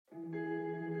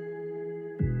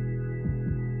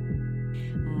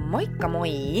Moikka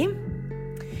moi!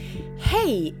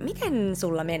 Hei, miten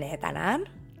sulla menee tänään?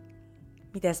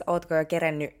 Mites, ootko jo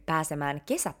kerennyt pääsemään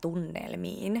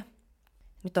kesätunnelmiin?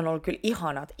 Nyt on ollut kyllä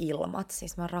ihanat ilmat,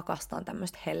 siis mä rakastan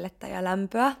tämmöistä hellettä ja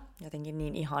lämpöä, jotenkin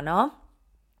niin ihanaa.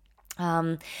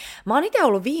 Mä oon itse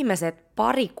ollut viimeiset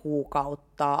 2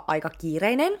 kuukautta aika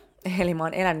kiireinen, eli mä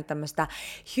oon elänyt tämmöistä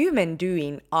human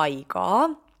doing aikaa.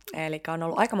 Eli on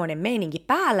ollut aikamoinen meininki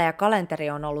päällä ja kalenteri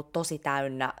on ollut tosi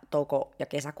täynnä touko- ja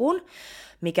kesäkuun,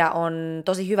 mikä on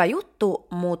tosi hyvä juttu,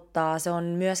 mutta se on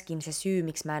myöskin se syy,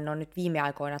 miksi mä en ole nyt viime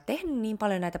aikoina tehnyt niin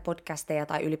paljon näitä podcasteja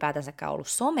tai ylipäätänsäkään ollut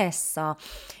somessa,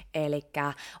 eli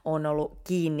on ollut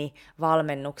kiinni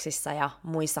valmennuksissa ja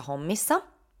muissa hommissa.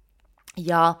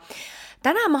 Ja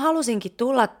tänään mä halusinkin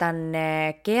tulla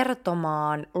tänne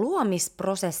kertomaan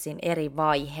luomisprosessin eri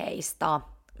vaiheista,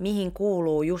 mihin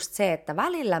kuuluu just se, että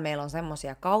välillä meillä on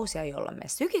semmoisia kausia, jolloin me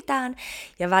sykitään,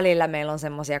 ja välillä meillä on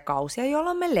semmoisia kausia,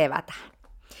 jolloin me levätään.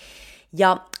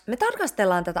 Ja me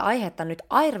tarkastellaan tätä aihetta nyt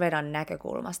Ayurvedan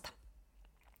näkökulmasta.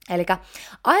 Eli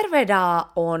Ayurveda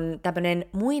on tämmöinen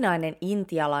muinainen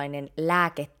intialainen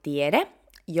lääketiede,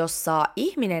 jossa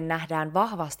ihminen nähdään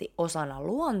vahvasti osana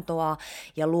luontoa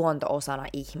ja luonto osana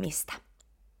ihmistä.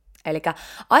 Eli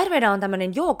Ayurveda on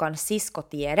tämmöinen joogan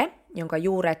siskotiede, jonka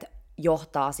juuret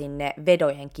johtaa sinne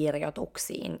vedojen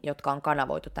kirjoituksiin, jotka on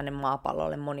kanavoitu tänne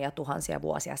maapallolle monia tuhansia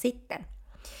vuosia sitten.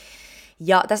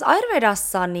 Ja tässä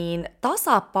Ayurvedassa niin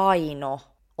tasapaino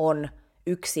on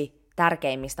yksi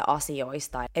tärkeimmistä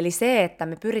asioista, eli se, että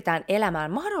me pyritään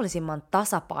elämään mahdollisimman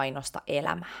tasapainosta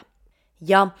elämää.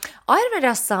 Ja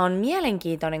Ayurvedassa on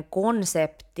mielenkiintoinen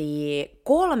konsepti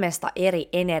 3 eri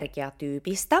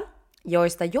energiatyypistä,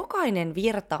 joista jokainen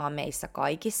virtaa meissä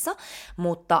kaikissa,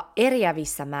 mutta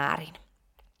eriävissä määrin.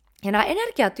 Ja nämä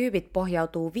energiatyypit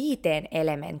pohjautuu 5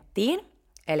 elementtiin,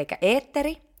 eli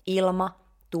eetteri, ilma,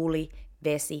 tuli,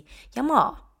 vesi ja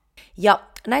maa. Ja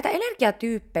näitä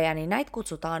energiatyyppejä, niin näitä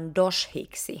kutsutaan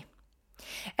doshiksi.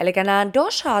 Eli nämä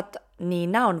doshat,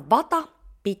 niin nämä on vata,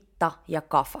 pitta ja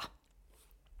kapha.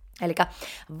 Eli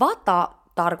vata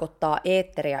tarkoittaa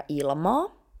eetteriä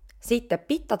ilmaa, sitten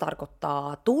pitta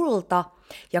tarkoittaa tulta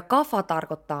ja kapha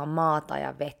tarkoittaa maata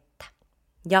ja vettä.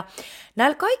 Ja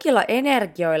näillä kaikilla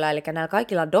energioilla, eli näillä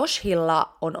kaikilla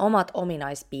doshilla on omat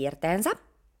ominaispiirteensä.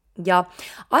 Ja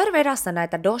Ayurvedassa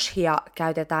näitä doshia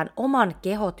käytetään oman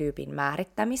kehotyypin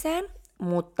määrittämiseen,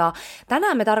 mutta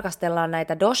tänään me tarkastellaan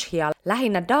näitä doshia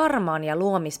lähinnä dharman ja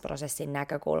luomisprosessin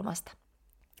näkökulmasta.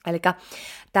 Eli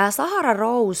tämä Sahara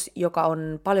Rose, joka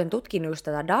on paljon tutkinut just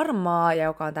tätä dharmaa ja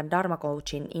joka on tämän Dharma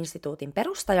Coachin instituutin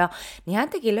perustaja, niin hän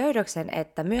teki löydöksen,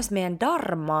 että myös meidän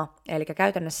dharma, eli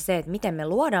käytännössä se, että miten me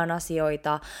luodaan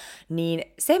asioita,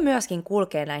 niin se myöskin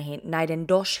kulkee näiden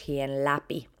doshien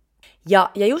läpi.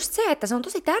 Ja just se, että se on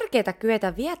tosi tärkeää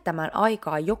kyetä viettämään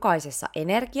aikaa jokaisessa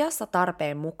energiassa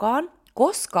tarpeen mukaan,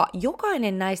 koska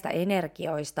jokainen näistä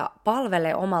energioista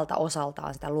palvelee omalta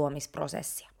osaltaan sitä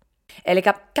luomisprosessia. Eli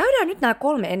käydään nyt nämä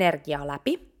 3 energiaa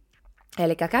läpi.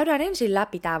 Eli käydään ensin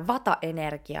läpi tämä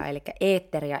vata-energia, eli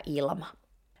eetteri ja ilma.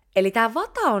 Eli tämä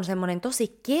vata on semmoinen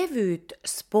tosi kevyt,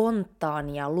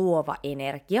 spontaani ja luova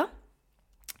energia.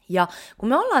 Ja kun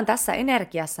me ollaan tässä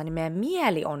energiassa, niin meidän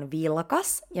mieli on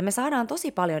vilkas ja me saadaan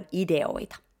tosi paljon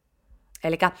ideoita.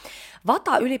 Eli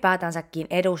vata ylipäätänsäkin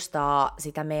edustaa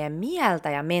sitä meidän mieltä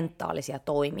ja mentaalisia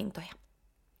toimintoja.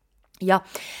 Ja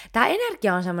tämä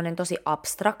energia on semmoinen tosi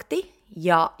abstrakti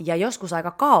ja joskus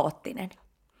aika kaoottinen.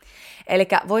 Eli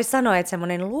voisi sanoa, että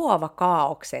semmoinen luova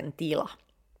kaaoksen tila.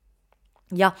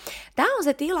 Ja tämä on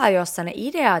se tila, jossa ne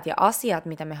ideat ja asiat,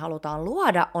 mitä me halutaan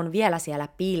luoda, on vielä siellä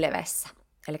pilvessä.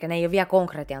 Eli ne ei ole vielä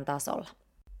konkretian tasolla.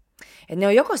 Et ne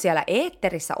on joko siellä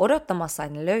eetterissä odottamassa,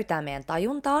 että ne löytää meidän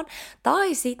tajuntaan,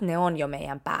 tai sitten ne on jo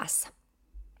meidän päässä.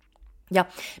 Ja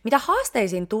mitä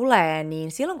haasteisiin tulee,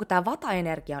 niin silloin kun tämä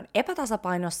vata-energia on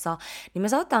epätasapainossa, niin me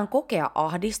saatetaan kokea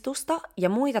ahdistusta ja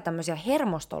muita tämmöisiä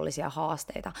hermostollisia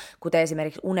haasteita, kuten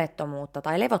esimerkiksi unettomuutta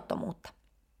tai levottomuutta.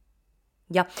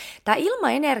 Ja tämä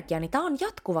ilmaenergia, niin tämä on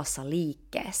jatkuvassa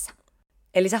liikkeessä.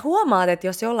 Eli sä huomaat, että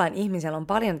jos jollain ihmisellä on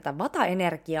paljon tätä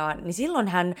vata-energiaa, niin silloin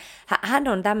hän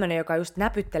on tämmöinen, joka just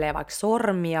näpyttelee vaikka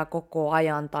sormia koko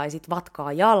ajan tai sit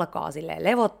vatkaa jalkaa silleen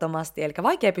levottomasti, eli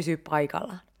vaikea pysyä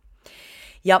paikallaan.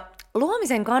 Ja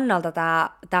luomisen kannalta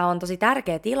tämä on tosi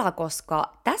tärkeä tila,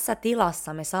 koska tässä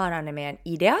tilassa me saadaan ne meidän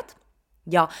ideat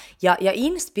ja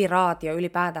inspiraatio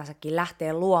ylipäätänsäkin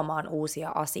lähtee luomaan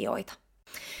uusia asioita.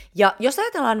 Ja jos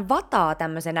ajatellaan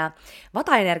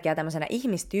vata-energiaa tämmöisenä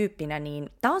ihmistyyppinä, niin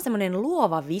tämä on semmoinen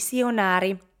luova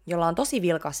visionääri, jolla on tosi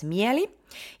vilkas mieli,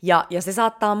 ja se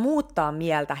saattaa muuttaa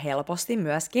mieltä helposti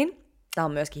myöskin. Tämä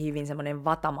on myöskin hyvin semmoinen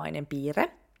vatamainen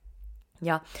piirre.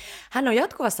 Ja hän on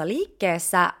jatkuvassa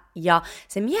liikkeessä ja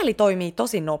se mieli toimii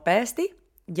tosi nopeasti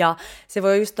ja se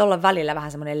voi just olla välillä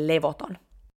vähän semmoinen levoton.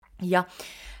 Ja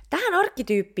tähän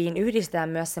arkkityyppiin yhdistetään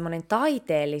myös semmoinen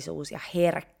taiteellisuus ja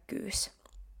herkkyys.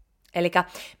 Eli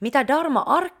mitä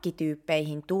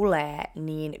Dharma-arkkityyppeihin tulee,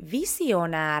 niin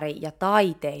visionääri ja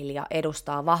taiteilija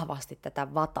edustaa vahvasti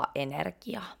tätä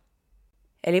vata-energiaa.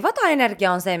 Eli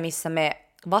vata-energia on se, missä me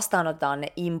vastaanotetaan ne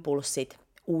impulssit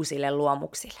uusille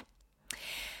luomuksille.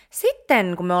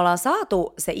 Sitten kun me ollaan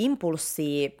saatu se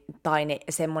impulssi tai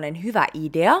semmoinen hyvä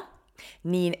idea,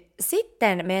 niin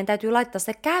sitten meidän täytyy laittaa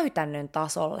se käytännön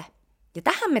tasolle. Ja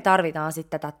tähän me tarvitaan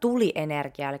sitten tätä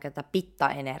tulienergiaa, eli tätä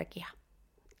pitta-energiaa.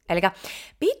 Eli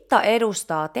pitta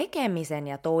edustaa tekemisen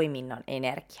ja toiminnan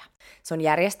energiaa. Se on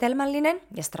järjestelmällinen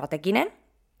ja strateginen.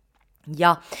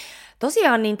 Ja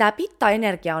tosiaan niin tämä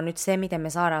pitta-energia on nyt se, miten me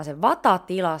saadaan se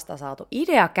vata-tilasta saatu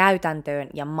idea käytäntöön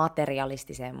ja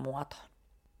materialistiseen muotoon.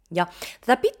 Ja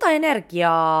tätä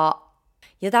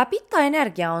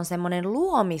pitta-energia on semmoinen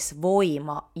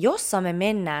luomisvoima, jossa me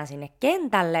mennään sinne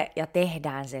kentälle ja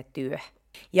tehdään se työ.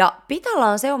 Ja pitalla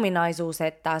on se ominaisuus,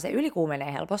 että se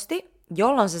ylikuumenee helposti,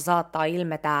 jolloin se saattaa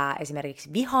ilmetä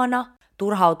esimerkiksi vihana,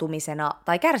 turhautumisena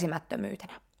tai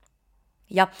kärsimättömyytenä.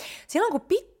 Ja silloin kun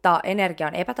pitta-energia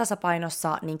on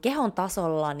epätasapainossa, niin kehon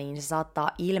tasolla niin se saattaa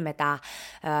ilmetä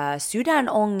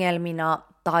sydänongelmina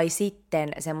tai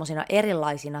sitten semmoisina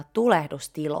erilaisina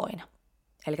tulehdustiloina.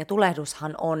 Eli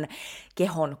tulehdushan on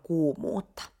kehon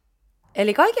kuumuutta.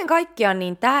 Eli kaiken kaikkiaan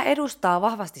niin tämä edustaa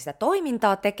vahvasti sitä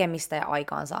toimintaa, tekemistä ja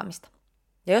aikaansaamista.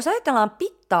 Ja jos ajatellaan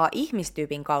pittaa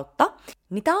ihmistyypin kautta,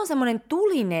 niin tämä on semmoinen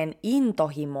tulinen,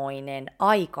 intohimoinen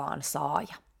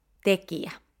aikaansaaja,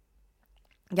 tekijä.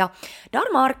 Ja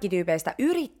Dharma-arkkityypeistä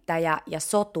yrittäjä ja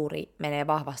soturi menee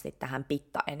vahvasti tähän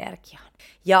pitta-energiaan.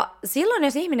 Ja silloin,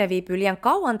 jos ihminen viipyy liian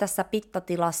kauan tässä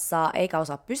pittatilassa eikä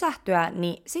osaa pysähtyä,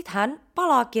 niin sit hän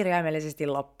palaa kirjaimellisesti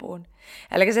loppuun.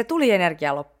 Eli se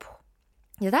tulienergia loppuu.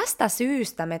 Ja tästä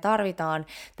syystä me tarvitaan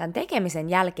tämän tekemisen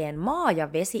jälkeen maa-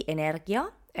 ja vesienergiaa,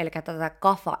 eli tätä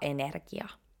kapha-energiaa.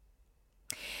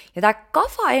 Ja tämä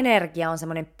kapha-energia on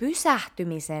semmoinen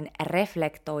pysähtymisen,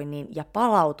 reflektoinnin ja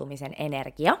palautumisen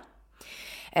energia.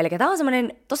 Eli tämä on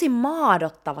semmoinen tosi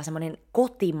maadottava, semmoinen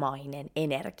kotimainen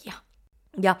energia.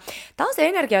 Ja tämä on se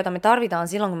energia, jota me tarvitaan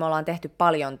silloin, kun me ollaan tehty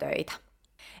paljon töitä.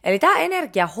 Eli tämä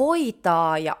energia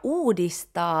hoitaa ja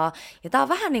uudistaa, ja tämä on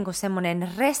vähän niin kuin semmoinen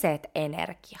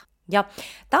reset-energia. Ja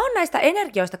tämä on näistä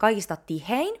energioista kaikista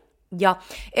tihein, ja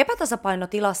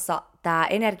epätasapainotilassa tämä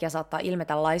energia saattaa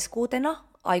ilmetä laiskuutena,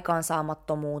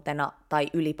 aikaansaamattomuutena tai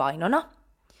ylipainona.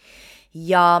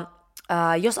 Ja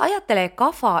jos ajattelee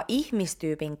kaphaa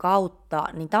ihmistyypin kautta,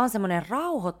 niin tämä on semmoinen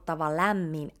rauhoittava,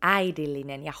 lämmin,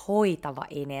 äidillinen ja hoitava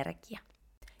energia.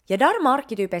 Ja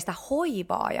Dharma-arkkityypeistä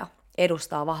hoivaaja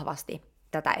edustaa vahvasti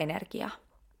tätä energiaa.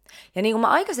 Ja niin kuin mä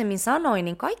aikaisemmin sanoin,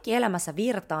 niin kaikki elämässä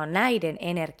virtaa näiden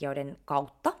energioiden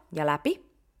kautta ja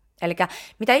läpi. Eli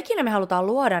mitä ikinä me halutaan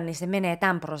luoda, niin se menee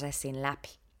tämän prosessin läpi.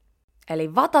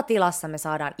 Eli vatatilassa me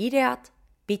saadaan ideat,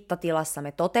 pittatilassa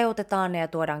me toteutetaan ne ja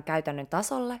tuodaan käytännön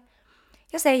tasolle,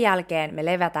 ja sen jälkeen me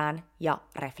levätään ja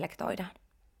reflektoidaan.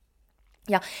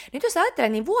 Ja nyt jos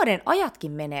ajattelet, niin vuoden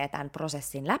ajatkin menee tämän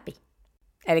prosessin läpi.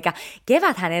 Eli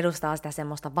keväthän edustaa sitä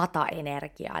semmoista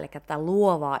vata-energiaa, eli tätä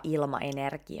luovaa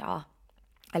ilmaenergiaa.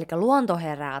 Eli luonto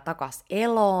herää takas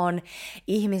eloon,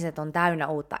 ihmiset on täynnä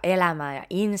uutta elämää ja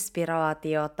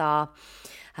inspiraatiota,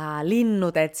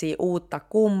 linnut etsii uutta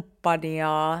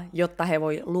kumppania, jotta he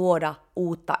voi luoda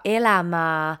uutta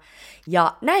elämää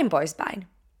ja näin poispäin.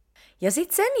 Ja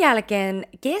sitten sen jälkeen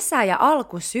kesä ja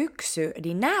alkusyksy,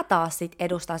 niin nämä taas sit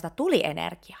edustaa sitä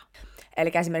tulienergiaa.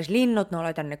 Eli esimerkiksi linnut, ne on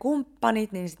löytänyt ne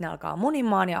kumppanit, niin sitten ne alkaa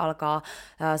munimaan ja alkaa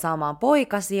saamaan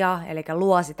poikasia, eli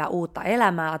luo sitä uutta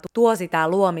elämää, tuo sitä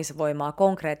luomisvoimaa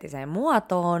konkreettiseen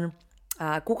muotoon,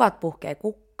 kukat puhkee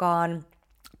kukkaan,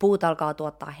 puut alkaa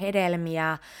tuottaa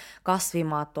hedelmiä,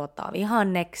 kasvimaat tuottaa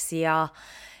vihanneksia,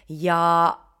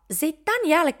 ja sitten tämän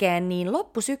jälkeen niin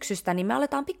loppusyksystä niin me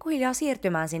aletaan pikkuhiljaa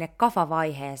siirtymään sinne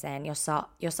kapha-vaiheeseen,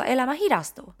 jossa elämä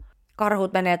hidastuu.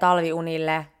 Karhut menee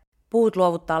talviunille, puut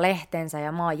luovuttaa lehtensä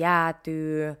ja maa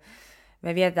jäätyy,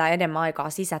 me vietetään enemmän aikaa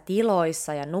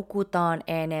sisätiloissa ja nukutaan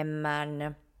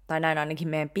enemmän, tai näin ainakin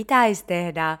meidän pitäisi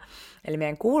tehdä, eli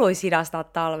meidän kuuluisi hidastaa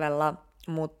talvella,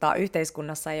 mutta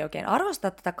yhteiskunnassa ei oikein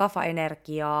arvosta tätä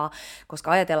kapha-energiaa,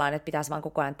 koska ajatellaan, että pitäisi vaan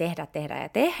koko ajan tehdä,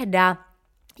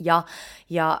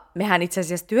 ja mehän itse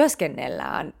asiassa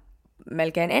työskennellään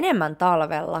melkein enemmän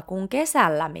talvella kuin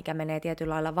kesällä, mikä menee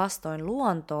tietyllä lailla vastoin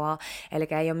luontoa, eli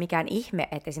ei ole mikään ihme,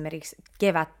 että esimerkiksi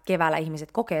keväällä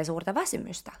ihmiset kokee suurta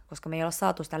väsymystä, koska me ei olla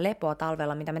saatu sitä lepoa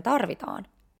talvella, mitä me tarvitaan.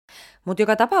 Mutta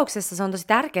joka tapauksessa se on tosi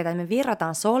tärkeää, että me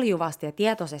virrataan soljuvasti ja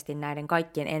tietoisesti näiden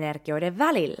kaikkien energioiden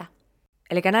välillä.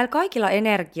 Eli näillä kaikilla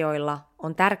energioilla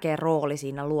on tärkeä rooli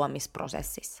siinä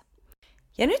luomisprosessissa.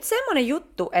 Ja nyt semmoinen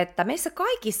juttu, että meissä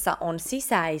kaikissa on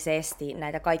sisäisesti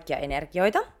näitä kaikkia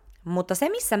energioita, mutta se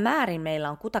missä määrin meillä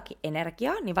on kutakin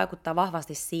energiaa, niin vaikuttaa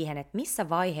vahvasti siihen, että missä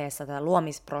vaiheessa tätä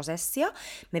luomisprosessia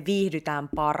me viihdytään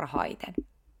parhaiten.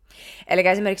 Eli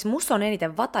esimerkiksi musta on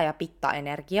eniten vata- ja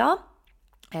pitta-energiaa,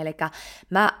 eli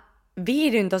mä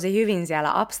viihdyn tosi hyvin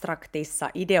siellä abstraktissa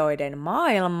ideoiden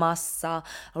maailmassa,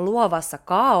 luovassa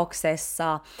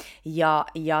kaauksessa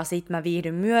ja sit mä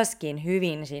viihdyn myöskin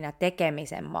hyvin siinä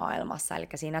tekemisen maailmassa, eli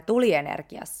siinä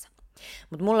tulienergiassa.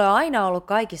 Mutta mulle on aina ollut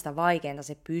kaikista vaikeinta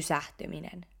se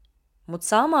pysähtyminen. Mutta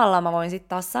samalla mä voin sitten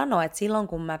taas sanoa, että silloin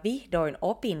kun mä vihdoin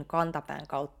opin kantapään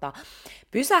kautta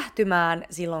pysähtymään,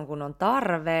 silloin kun on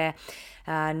tarve,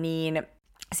 niin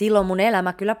silloin mun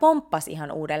elämä kyllä pomppasi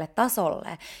ihan uudelle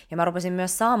tasolle. Ja mä rupesin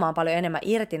myös saamaan paljon enemmän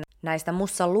irti näistä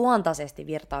mussa luontaisesti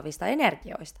virtaavista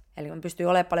energioista. Eli mä pystyin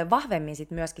olemaan paljon vahvemmin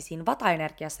sit myöskin siinä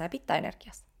vata-energiassa ja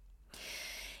pitta-energiassa.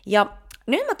 Ja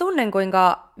nyt mä tunnen,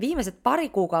 kuinka viimeiset 2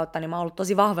 kuukautta niin mä oon ollut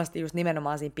tosi vahvasti just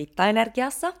nimenomaan siinä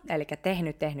pitta-energiassa, eli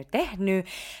tehnyt,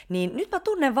 niin nyt mä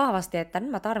tunnen vahvasti, että nyt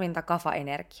mä tarvin tätä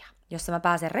kafa-energiaa, jossa mä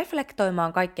pääsen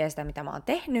reflektoimaan kaikkea sitä, mitä mä oon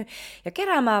tehnyt, ja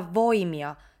keräämään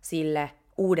voimia sille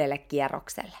uudelle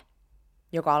kierrokselle,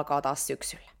 joka alkaa taas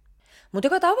syksyllä. Mutta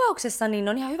joka tapauksessa niin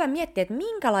on ihan hyvä miettiä, että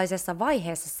minkälaisessa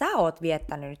vaiheessa sä oot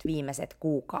viettänyt nyt viimeiset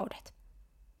kuukaudet.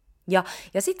 Ja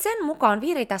sitten sen mukaan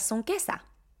viritä sun kesä.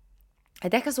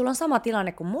 Et ehkä sulla on sama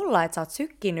tilanne kuin mulla, että sä oot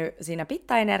sykkinyt siinä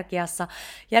pitta-energiassa,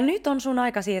 ja nyt on sun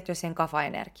aika siirtyä siihen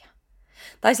kafa-energiaan.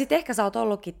 Tai sitten ehkä sä oot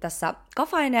ollutkin tässä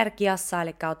kafa-energiassa,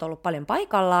 eli oot ollut paljon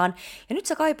paikallaan, ja nyt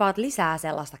sä kaipaat lisää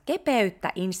sellaista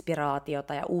kepeyttä,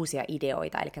 inspiraatiota ja uusia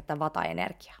ideoita, eli tätä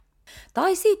vata-energiaa.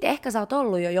 Tai sitten ehkä sä oot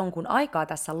ollut jo jonkun aikaa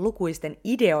tässä lukuisten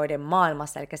ideoiden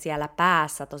maailmassa, eli siellä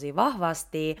päässä tosi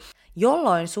vahvasti,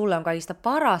 jolloin sulle on kaikista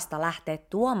parasta lähteä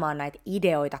tuomaan näitä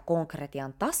ideoita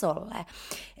konkretian tasolle,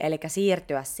 eli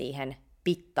siirtyä siihen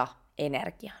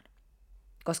pitta-energiaan.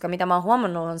 Koska mitä mä oon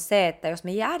huomannut on se, että jos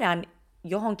me jäädään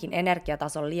johonkin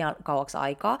energiatasolle liian kauaksi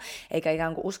aikaa, eikä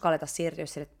ikään kuin uskalleta siirtyä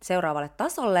sille seuraavalle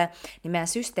tasolle, niin meidän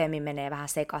systeemi menee vähän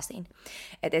sekaisin.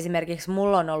 Et esimerkiksi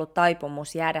mulla on ollut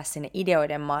taipumus jäädä sinne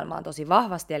ideoiden maailmaan tosi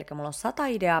vahvasti, eli mulla on 100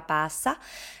 ideaa päässä,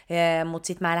 mutta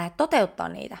sitten mä en lähde toteuttaa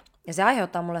niitä. Ja se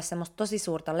aiheuttaa mulle semmoista tosi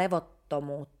suurta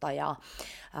levottomuutta ja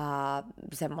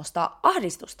semmoista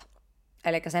ahdistusta.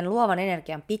 Eli sen luovan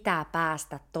energian pitää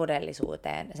päästä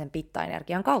todellisuuteen sen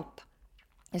pitta-energian kautta.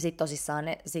 Ja sitten tosissaan,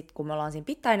 kun me ollaan siinä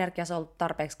pitta-energiassa ollut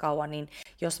tarpeeksi kauan, niin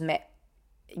jos me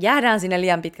jäädään sinne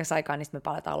liian pitkäksi aikaa, niin me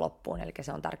palataan loppuun. Eli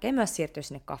se on tärkeää myös siirtyä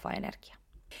sinne kafa-energiaan.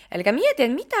 Eli mieti,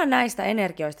 että mitä näistä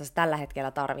energioista sä tällä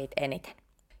hetkellä tarvit eniten.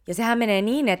 Ja sehän menee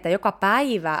niin, että joka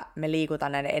päivä me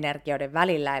liikutaan näiden energioiden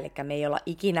välillä, eli me ei olla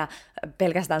ikinä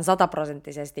pelkästään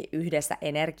 100% yhdessä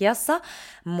energiassa,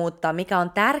 mutta mikä on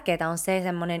tärkeää on se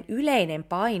semmoinen yleinen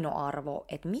painoarvo,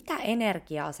 että mitä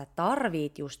energiaa sä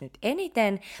tarvit just nyt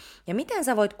eniten ja miten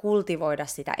sä voit kultivoida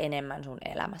sitä enemmän sun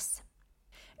elämässä.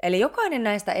 Eli jokainen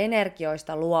näistä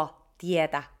energioista luo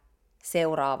tietä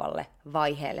seuraavalle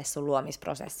vaiheelle sun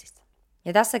luomisprosessissa.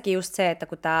 Ja tässäkin just se, että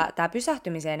kun tämä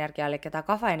pysähtymisen energia, eli tämä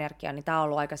kafa-energia, niin tämä on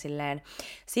ollut aika silleen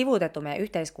sivuutettu meidän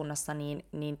yhteiskunnassa,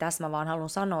 niin tässä mä vaan haluan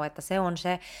sanoa, että se on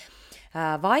se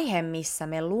vaihe, missä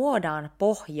me luodaan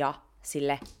pohja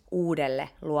sille uudelle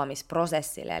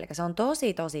luomisprosessille. Eli se on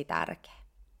tosi, tosi tärkeä.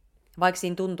 Vaikka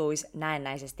siinä tuntuisi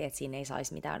näennäisesti, että siinä ei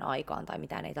saisi mitään aikaan tai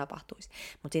mitään ei tapahtuisi.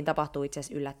 Mutta siinä tapahtuu itse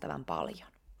asiassa yllättävän paljon.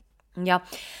 Ja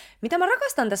mitä mä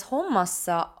rakastan tässä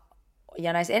hommassa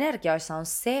ja näissä energioissa on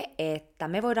se, että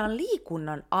me voidaan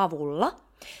liikunnan avulla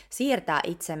siirtää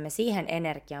itsemme siihen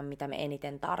energiaan, mitä me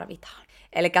eniten tarvitaan.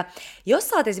 Eli jos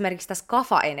sä oot esimerkiksi tässä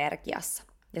kafa-energiassa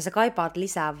ja sä kaipaat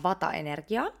lisää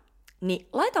vata-energiaa, niin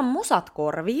laita musat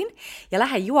korviin ja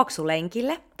lähde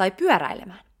juoksulenkille tai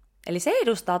pyöräilemään. Eli se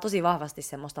edustaa tosi vahvasti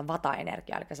semmoista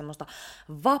vata-energiaa, eli semmoista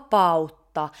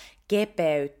vapautta,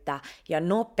 kepeyttä ja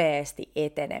nopeasti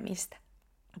etenemistä.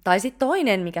 Tai sitten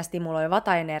toinen, mikä stimuloi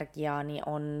vata-energiaa, niin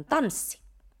on tanssi.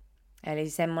 Eli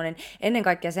ennen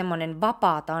kaikkea semmoinen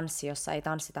vapaa tanssi, jossa ei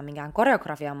tanssita minkään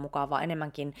koreografian mukaan, vaan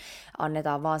enemmänkin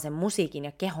annetaan vaan sen musiikin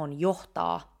ja kehon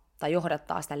johtaa tai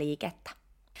johdattaa sitä liikettä.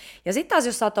 Ja sitten taas,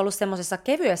 jos sä oot ollut semmoisessa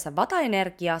kevyessä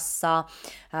vata-energiassa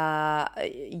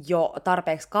jo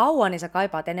tarpeeksi kauan, niin sä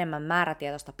kaipaat enemmän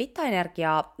määrätietoista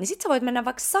pitta-energiaa, niin sit sä voit mennä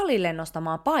vaikka salille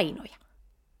nostamaan painoja.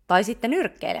 Tai sitten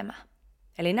nyrkkeilemään.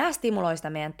 Eli nämä stimuloi sitä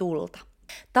meidän tulta.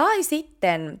 Tai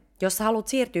sitten, jos sä haluat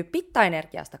siirtyä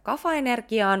pitta-energiasta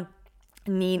kafa-energiaan,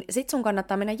 niin sit sun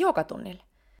kannattaa mennä joogatunnille.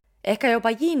 Ehkä jopa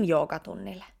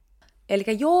yin-joogatunnille. Eli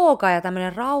jooga ja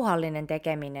tämmöinen rauhallinen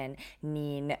tekeminen,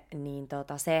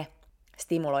 se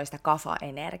stimuloi sitä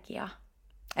kapha-energiaa.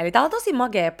 Eli tää on tosi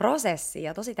magea prosessi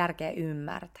ja tosi tärkeä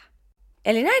ymmärtää.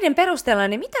 Eli näiden perusteella,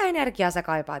 niin mitä energiaa sä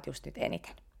kaipaat just nyt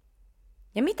eniten?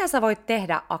 Ja mitä sä voit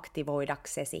tehdä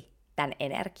aktivoidaksesi tämän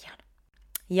energian?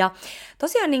 Ja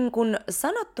tosiaan niin kuin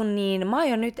sanottu, niin mä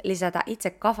aion nyt lisätä itse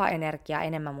kapha-energiaa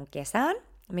enemmän mun kesään,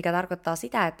 mikä tarkoittaa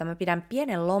sitä, että mä pidän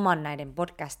pienen loman näiden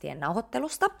podcastien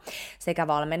nauhoittelusta sekä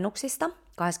valmennuksista 24.7.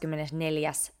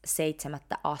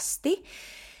 asti.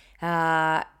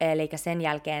 Eli sen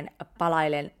jälkeen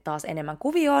palailen taas enemmän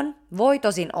kuvioon. Voi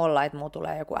tosin olla, että mulla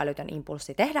tulee joku älytön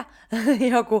impulssi tehdä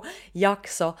joku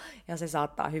jakso, ja se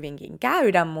saattaa hyvinkin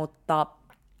käydä,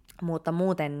 mutta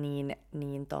muuten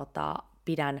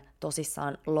pidän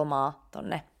tosissaan lomaa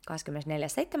tonne 24.7.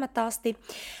 asti.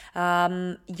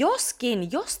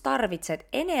 Jos tarvitset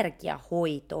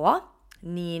energiahoitoa,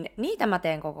 niin niitä mä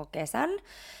teen koko kesän,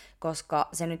 koska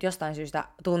se nyt jostain syystä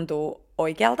tuntuu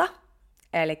oikealta.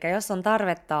 Eli jos on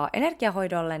tarvetta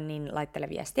energiahoidolle, niin laittele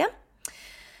viestiä.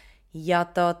 Ja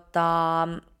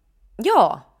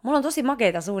mulla on tosi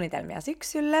makeita suunnitelmia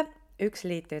syksylle. Yksi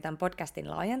liittyy tämän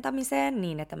podcastin laajentamiseen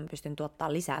niin, että mä pystyn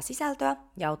tuottamaan lisää sisältöä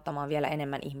ja auttamaan vielä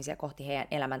enemmän ihmisiä kohti heidän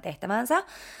elämäntehtävänsä.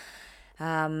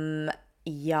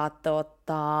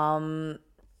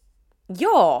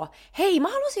 Hei, mä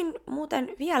halusin muuten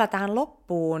vielä tähän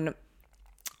loppuun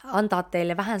antaa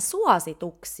teille vähän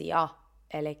suosituksia.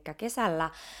 Eli kesällä,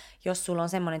 jos sulla on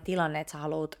semmoinen tilanne, että sä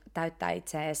haluat täyttää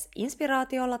itseäsi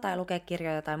inspiraatiolla tai lukea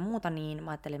kirjoja tai muuta, niin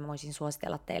mä ajattelin, että mä voisin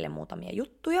suositella teille muutamia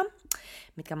juttuja,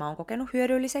 mitkä mä oon kokenut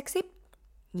hyödylliseksi.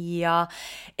 Ja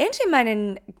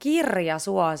ensimmäinen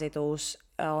kirjasuositus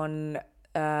on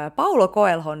Paulo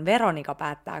Coelhon Veronika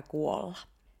päättää kuolla.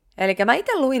 Eli mä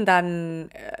itse luin tämän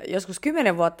joskus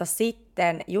 10 vuotta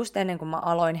sitten, just ennen kuin mä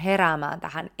aloin heräämään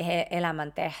tähän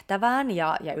elämäntehtävään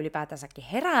ja ylipäätänsäkin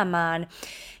heräämään.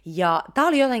 Ja tää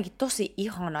oli jotenkin tosi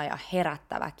ihana ja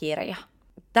herättävä kirja.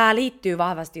 Tää liittyy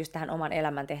vahvasti just tähän oman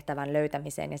elämäntehtävän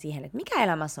löytämiseen ja siihen, että mikä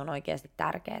elämässä on oikeasti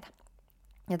tärkeää.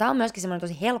 Ja tää on myöskin semmoinen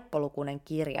tosi helppolukuinen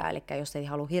kirja, eli jos ei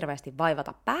halua hirveästi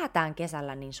vaivata päätään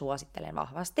kesällä, niin suosittelen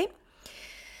vahvasti.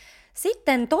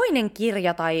 Sitten toinen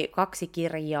kirja tai 2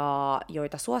 kirjaa,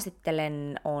 joita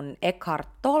suosittelen, on Eckhart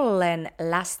Tollen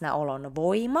Läsnäolon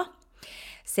voima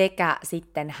sekä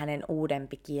sitten hänen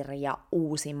uudempi kirja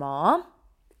Uusimaa.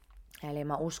 Eli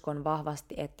mä uskon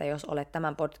vahvasti, että jos olet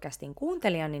tämän podcastin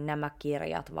kuuntelija, niin nämä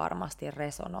kirjat varmasti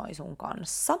resonoi sun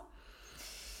kanssa.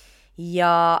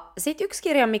 Ja sitten yksi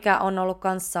kirja, mikä on ollut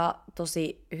kanssa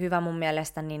tosi hyvä mun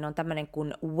mielestä, niin on tämmönen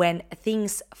kuin When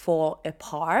Things Fall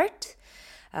Apart.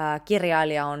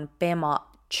 Kirjailija on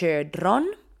Pema Chodron.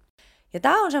 Ja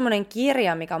tää on semmoinen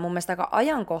kirja, mikä on mun mielestä aika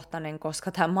ajankohtainen,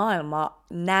 koska tämä maailma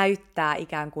näyttää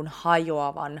ikään kuin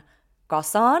hajoavan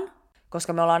kasaan.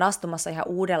 Koska me ollaan astumassa ihan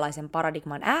uudenlaisen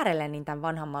paradigman äärelle, niin tämän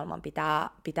vanhan maailman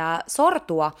pitää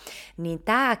sortua. Niin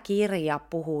tää kirja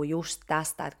puhuu just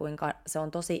tästä, että kuinka se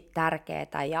on tosi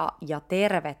tärkeää ja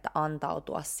tervettä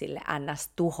antautua sille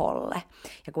NS-tuholle.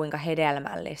 Ja kuinka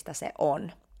hedelmällistä se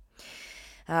on.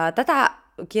 Tätä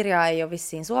kirjaa ei ole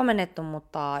vissiin suomennettu,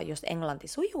 mutta jos englanti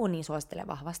sujuu, niin suosittelen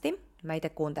vahvasti. Mä itse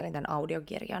kuuntelin tämän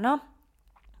audiokirjana.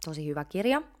 Tosi hyvä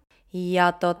kirja.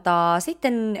 Ja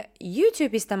sitten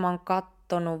YouTubesta mä oon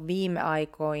kattonut viime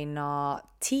aikoina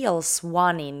Teal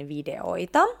Swanin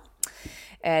videoita.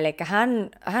 Eli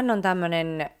hän on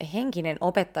tämmönen henkinen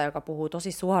opettaja, joka puhuu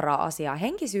tosi suoraa asiaa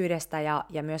henkisyydestä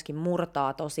ja myöskin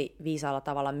murtaa tosi viisaalla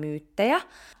tavalla myyttejä.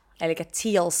 Eli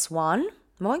Teal Swan.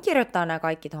 Mä voin kirjoittaa nämä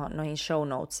kaikki noihin show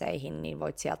notesihin, niin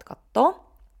voit sieltä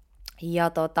katsoa.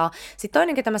 Ja sitten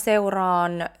toinen, ketä mä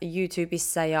seuraan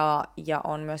YouTubessa ja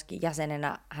on myöskin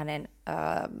jäsenenä hänen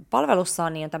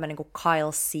palvelussaan, niin on tämmöinen kuin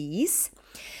Kyle Cease.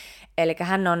 Eli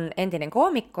hän on entinen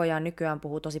koomikko ja nykyään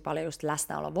puhuu tosi paljon just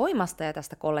läsnäolovoimasta ja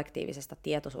tästä kollektiivisesta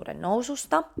tietoisuuden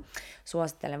noususta.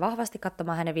 Suosittelen vahvasti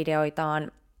katsomaan hänen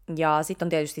videoitaan. Ja sitten on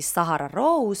tietysti Sahara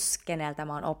Rose, keneltä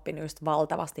mä oon oppinut just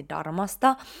valtavasti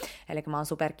Dharmasta. Eli mä oon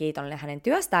superkiitollinen hänen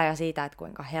työstään ja siitä, että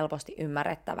kuinka helposti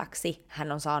ymmärrettäväksi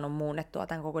hän on saanut muunnettua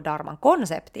tämän koko Dharman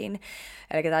konseptin.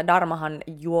 Eli tämä Dharmahan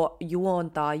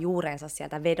juontaa juurensa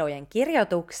sieltä vedojen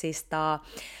kirjoituksista.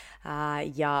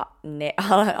 Ja ne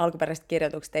alkuperäiset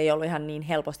kirjoitukset ei ollut ihan niin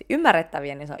helposti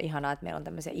ymmärrettäviä, niin se on ihanaa, että meillä on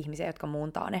tämmöisiä ihmisiä, jotka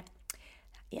muuntaa ne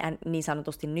niin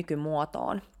sanotusti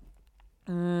nykymuotoon.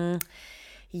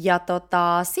 Ja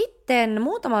sitten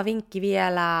muutama vinkki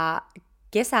vielä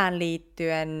kesään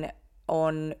liittyen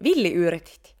on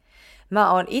villiyrtit.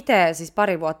 Mä oon itse siis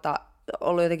pari vuotta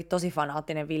ollut jotenkin tosi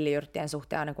fanaattinen villiyrttien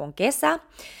suhteen aina kun on kesä.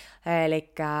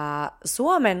 Eli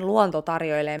Suomen luonto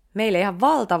tarjoilee meille ihan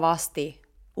valtavasti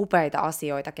upeita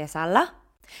asioita kesällä.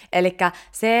 Eli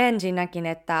se ensinnäkin,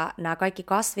 että nämä kaikki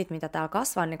kasvit, mitä täällä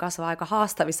kasvaa, ne kasvaa aika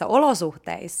haastavissa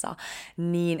olosuhteissa,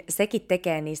 niin sekin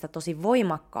tekee niistä tosi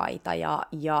voimakkaita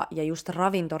ja just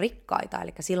ravintorikkaita.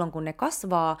 Eli silloin kun ne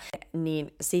kasvaa,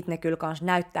 niin sitten ne kyllä kans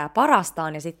näyttää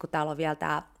parastaan, ja sitten kun täällä on vielä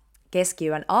tämä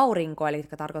keskiyön aurinko, eli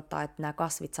tarkoittaa, että nämä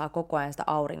kasvit saa koko ajan sitä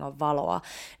auringon valoa,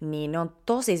 niin ne on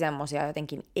tosi semmoisia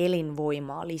jotenkin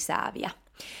elinvoimaa lisääviä.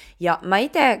 Ja mä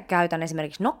itse käytän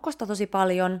esimerkiksi nokkosta tosi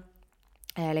paljon,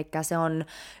 eli se on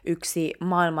yksi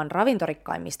maailman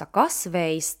ravintorikkaimmista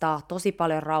kasveista, tosi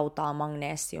paljon rautaa,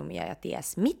 magneesiumia ja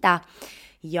ties mitä.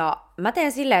 Ja mä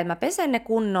teen silleen, että mä pesen ne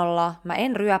kunnolla, mä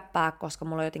en ryöppää, koska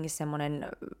mulla on jotenkin semmoinen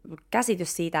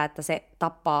käsitys siitä, että se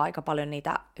tappaa aika paljon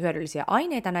niitä hyödyllisiä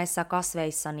aineita näissä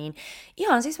kasveissa, niin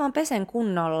ihan siis vaan pesen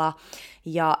kunnolla.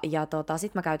 Ja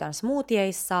sit mä käytän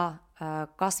smoothieissa,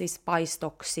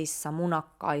 kasvispaistoksissa,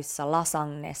 munakkaissa,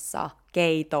 lasagnessa,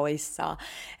 keitoissa,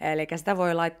 eli sitä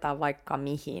voi laittaa vaikka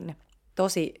mihin.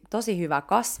 Tosi hyvä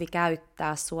kasvi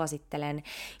käyttää, suosittelen.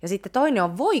 Ja sitten toinen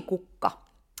on voikukka.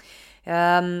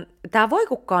 Tämä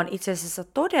voikukka on itse asiassa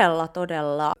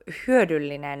todella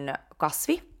hyödyllinen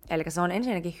kasvi. Eli se on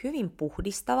ensinnäkin hyvin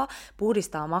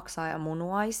puhdistaa maksaa ja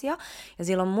munuaisia, ja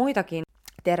sillä on muitakin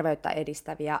terveyttä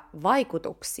edistäviä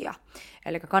vaikutuksia.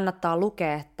 Eli kannattaa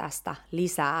lukea tästä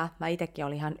lisää. Mä itsekin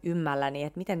olin ihan ymmälläni,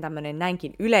 että miten tämmöinen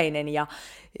näinkin yleinen ja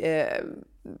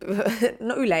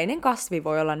yleinen kasvi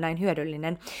voi olla näin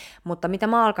hyödyllinen. Mutta mitä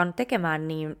mä alkan tekemään,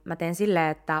 niin mä teen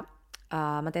silleen, että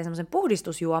mä teen semmoisen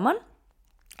puhdistusjuoman.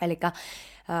 Eli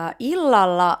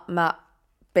illalla mä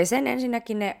pesen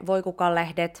ensinnäkin ne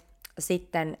voikukanlehdet,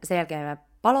 sitten sen jälkeen mä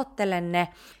palottelen ne,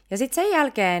 ja sitten sen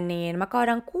jälkeen niin mä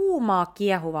kaadan kuumaa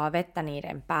kiehuvaa vettä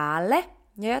niiden päälle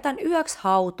ja jätän yöksi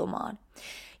hautumaan.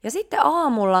 Ja sitten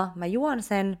aamulla mä juon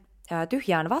sen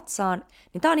tyhjään vatsaan,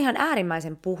 niin tää on ihan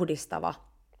äärimmäisen puhdistava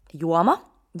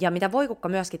juoma. Ja mitä voikukka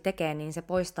myöskin tekee, niin se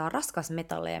poistaa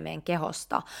raskasmetalleja meidän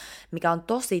kehosta, mikä on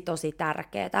tosi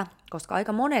tärkeää, koska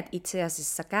aika monet itse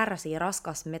asiassa kärsii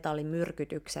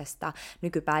raskasmetallimyrkytyksestä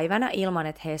nykypäivänä ilman,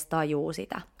 että he tajuu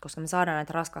sitä, koska me saadaan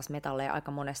näitä raskasmetalleja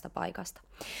aika monesta paikasta.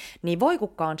 Niin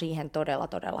voikukka on siihen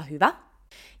todella hyvä.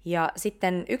 Ja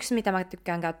sitten yksi, mitä mä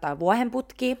tykkään käyttää, on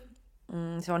vuohenputki.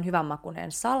 Se on hyvän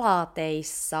makuinen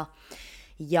salaateissa.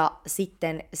 Ja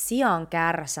sitten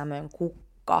siankärsämön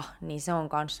kukka. Niin se on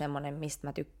myös semmoinen, mistä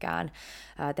mä tykkään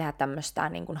tehdä tämmöistä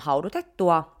niin kuin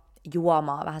haudutettua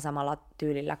juomaa vähän samalla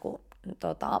tyylillä kuin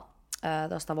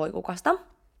tuosta voikukasta.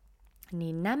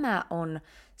 Niin nämä on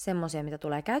semmoisia, mitä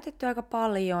tulee käytettyä aika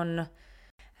paljon.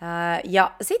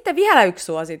 Ja sitten vielä yksi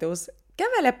suositus.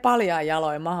 Kävele paljain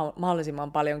jaloin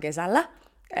mahdollisimman paljon kesällä.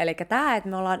 Eli tämä, että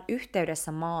me ollaan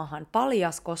yhteydessä maahan,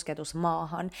 paljas kosketus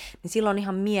maahan, niin sillä on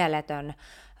ihan mieletön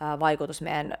vaikutus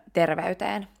meidän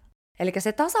terveyteen. Eli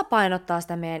se tasapainottaa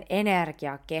sitä meidän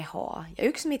energiakehoa. Ja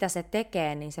yksi mitä se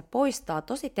tekee, niin se poistaa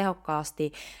tosi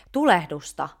tehokkaasti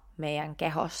tulehdusta meidän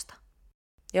kehosta.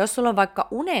 Ja jos sulla on vaikka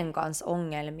unen kanssa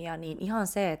ongelmia, niin ihan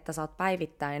se, että sä oot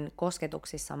päivittäin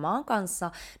kosketuksissa maan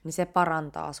kanssa, niin se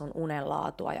parantaa sun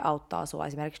unenlaatua ja auttaa sua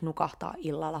esimerkiksi nukahtaa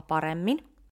illalla paremmin.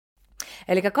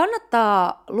 Eli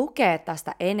kannattaa lukea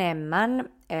tästä enemmän,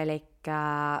 eli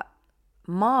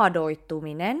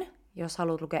maadoittuminen. Jos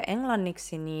haluat lukea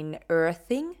englanniksi, niin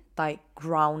earthing tai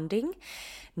grounding,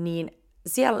 niin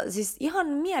siellä siis ihan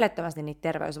mielettömästi niitä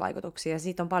terveysvaikutuksia, ja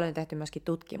siitä on paljon tehty myöskin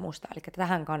tutkimusta, eli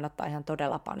tähän kannattaa ihan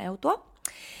todella paneutua.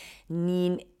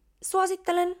 Niin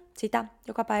suosittelen sitä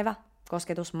joka päivä,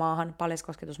 kosketus maahan, paljas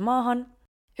kosketus maahan.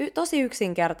 Tosi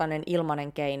yksinkertainen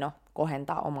ilmainen keino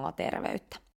kohentaa omaa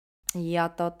terveyttä. Ja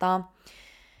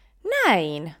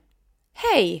näin.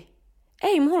 Hei,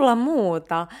 ei mulla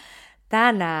muuta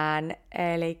tänään,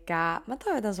 eli mä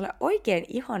toivotan sulle oikein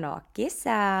ihanaa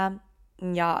kesää,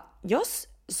 ja jos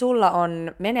sulla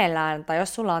on meneillään, tai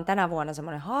jos sulla on tänä vuonna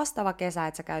semmoinen haastava kesä,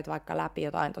 että sä käyt vaikka läpi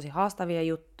jotain tosi haastavia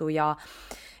juttuja,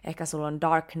 ehkä sulla on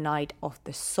Dark Night of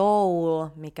the Soul,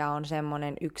 mikä on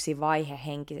semmoinen yksi vaihe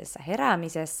henkisessä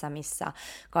heräämisessä, missä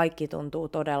kaikki tuntuu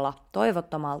todella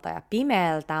toivottomalta ja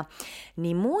pimeältä,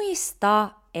 niin muista,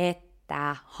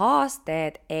 että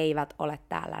haasteet eivät ole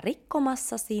täällä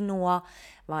rikkomassa sinua,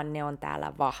 vaan ne on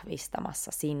täällä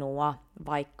vahvistamassa sinua,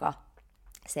 vaikka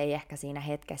se ei ehkä siinä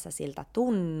hetkessä siltä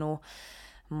tunnu,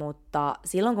 mutta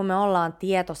silloin kun me ollaan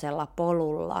tietoisella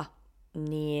polulla,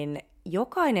 niin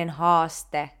jokainen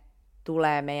haaste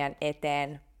tulee meidän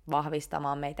eteen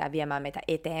vahvistamaan meitä ja viemään meitä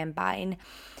eteenpäin.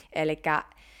 Eli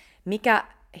mikä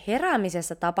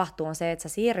heräämisessä tapahtuu on se, että sä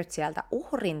siirryt sieltä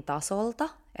uhrin tasolta,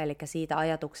 eli siitä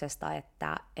ajatuksesta,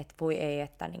 että voi ei,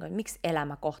 että miksi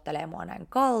elämä kohtelee mua näin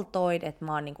kaltoin, että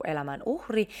mä oon elämän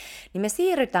uhri, niin me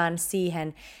siirrytään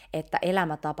siihen, että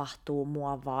elämä tapahtuu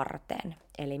mua varten.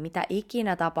 Eli mitä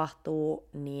ikinä tapahtuu,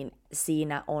 niin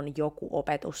siinä on joku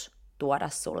opetus tuoda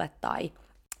sulle tai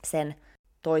sen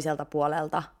toiselta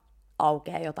puolelta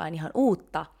aukeaa jotain ihan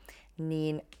uutta,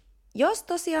 niin jos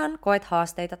tosiaan koet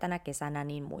haasteita tänä kesänä,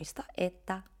 niin muista,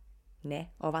 että ne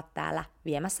ovat täällä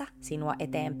viemässä sinua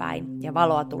eteenpäin ja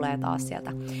valoa tulee taas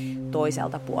sieltä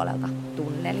toiselta puolelta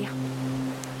tunnelia.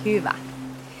 Hyvä.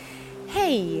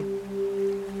 Hei!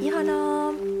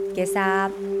 Ihanaa kesää!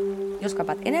 Jos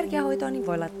kapat energiahoitoa, niin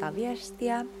voi laittaa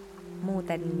viestiä.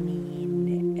 Muuten niin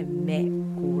me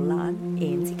kuullaan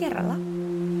ensi kerralla.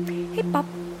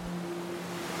 Heippa!